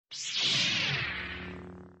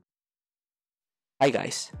Hi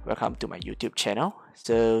guys, welcome to my YouTube channel.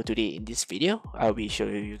 So today in this video, I'll be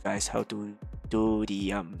showing you guys how to do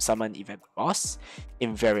the summon event boss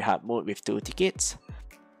in very hard mode with 2 tickets.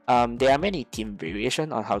 There are many team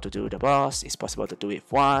variation on how to do the boss. It's possible to do it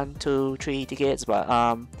with 1, 2, 3 tickets, but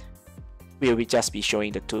we will just be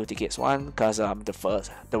showing the 2 tickets one because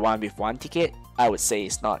the one with 1 ticket, I would say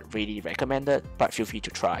is not really recommended, but feel free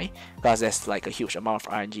to try because there's like a huge amount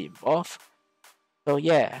of RNG involved. So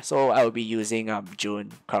yeah, so I will be using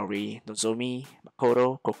Jun, Kaori, Nozomi,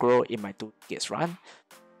 Makoto, Kokoro in my 2 tickets run.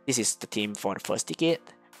 This is the team for the first ticket.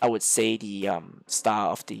 I would say the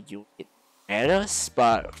star of the unit matters,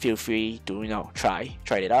 but feel free to try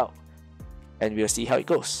it out, and we'll see how it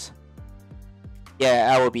goes.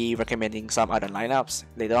 Yeah, I will be recommending some other lineups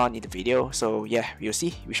later on in the video. So yeah, we'll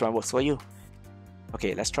see which one works for you.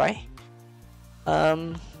 Okay, let's try.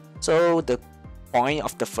 So the point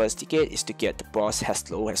of the first ticket is to get the boss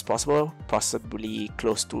as low as possible, possibly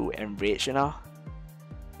close to enrage.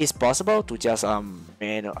 It's possible to just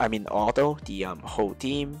auto the whole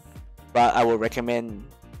team, but I would recommend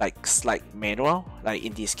like slight manual. Like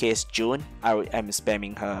in this case, June, I'm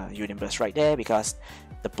spamming her Union Burst right there because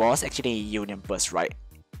the boss actually Union Burst right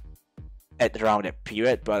at around that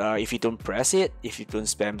period. But if you don't press it, if you don't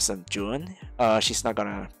spam some June, she's not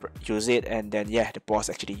gonna use it, and then yeah, the boss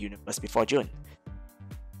actually Union Burst before June.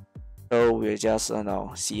 So we'll just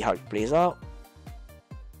see how it plays out.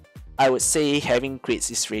 I would say having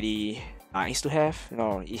crits is really nice to have.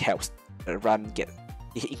 It helps the run it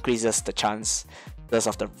increases the chances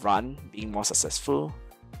of the run being more successful.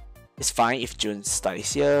 It's fine if June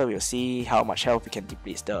dies here. We'll see how much health we can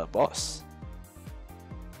deplete the boss.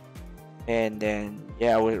 And then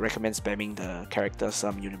yeah, I would recommend spamming the characters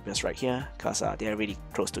Universe right here because they're really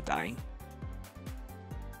close to dying.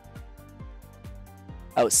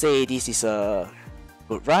 I would say this is a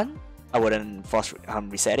good run. I wouldn't force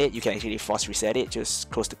reset it. You can actually force reset it,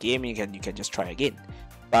 just close the game, you can just try again.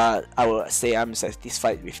 But I would say I'm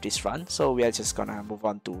satisfied with this run, so we are just gonna move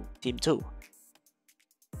on to Team 2.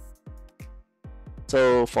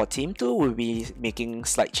 So for Team 2, we'll be making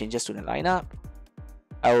slight changes to the lineup.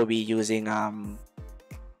 I will be using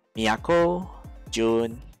Miyako,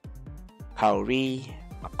 Jun, Kaori,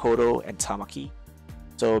 Makoto, and Tamaki.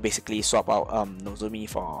 So basically swap out Nozomi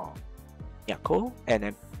for Miyako and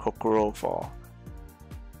then Kokoro for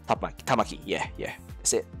Tamaki. Yeah,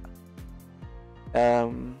 that's it.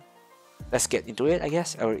 Let's get into it, I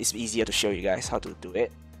guess. Or it's easier to show you guys how to do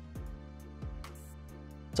it.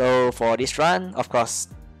 So for this run, of course,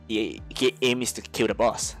 the aim is to kill the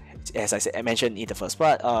boss. As I mentioned in the first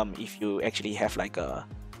part, if you actually have like a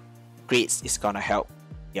crits, it's gonna help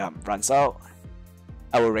runs out.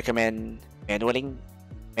 I would recommend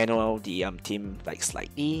manual the team like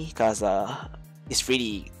slightly because it's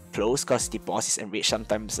really close because the boss is enraged.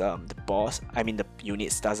 Sometimes the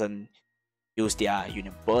units doesn't use their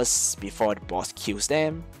unit bursts before the boss kills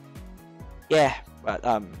them. Yeah, but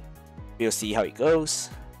we'll see how it goes.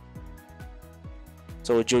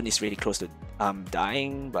 So June is really close to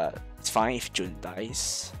dying, but it's fine if June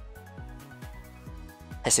dies.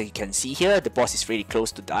 As you can see here, the boss is really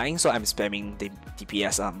close to dying, so I'm spamming the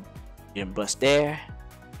DPS unit burst there.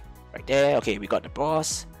 Right there. Okay, we got the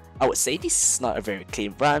boss. I would say this is not a very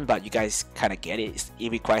clean run, but you guys kind of get it.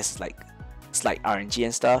 It requires like slight RNG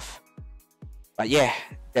and stuff. But yeah,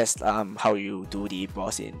 that's how you do the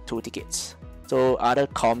boss in 2 tickets. So other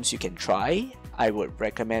comps you can try, I would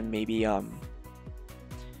recommend maybe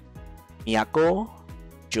Miyako,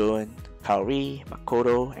 Jun, Kaori,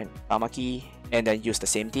 Makoto, and Tamaki, and then use the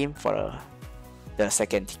same team for the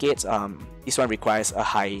second tickets. This one requires a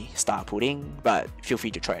high star pudding, but feel free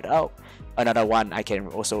to try it out. Another one I can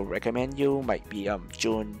also recommend you might be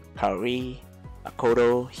Jun, Kaori,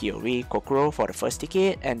 Makoto, Hiyori, Kokoro for the first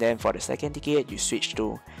ticket, and then for the second ticket you switch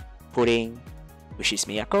to pudding, which is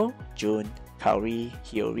Miyako, Jun, Kaori,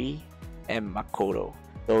 Hiyori, and Makoto.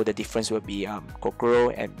 So the difference will be Kokoro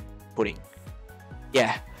and pudding.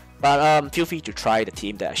 Yeah, but feel free to try the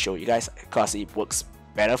team that I showed you guys because it works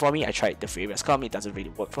better for me. I tried the previous comp, it doesn't really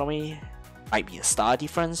work for me. Might be a star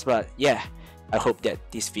difference, but yeah, I hope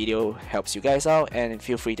that this video helps you guys out, and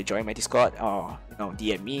feel free to join my Discord or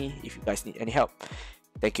DM me if you guys need any help.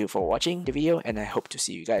 Thank you for watching the video, and I hope to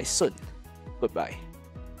see you guys soon. Goodbye.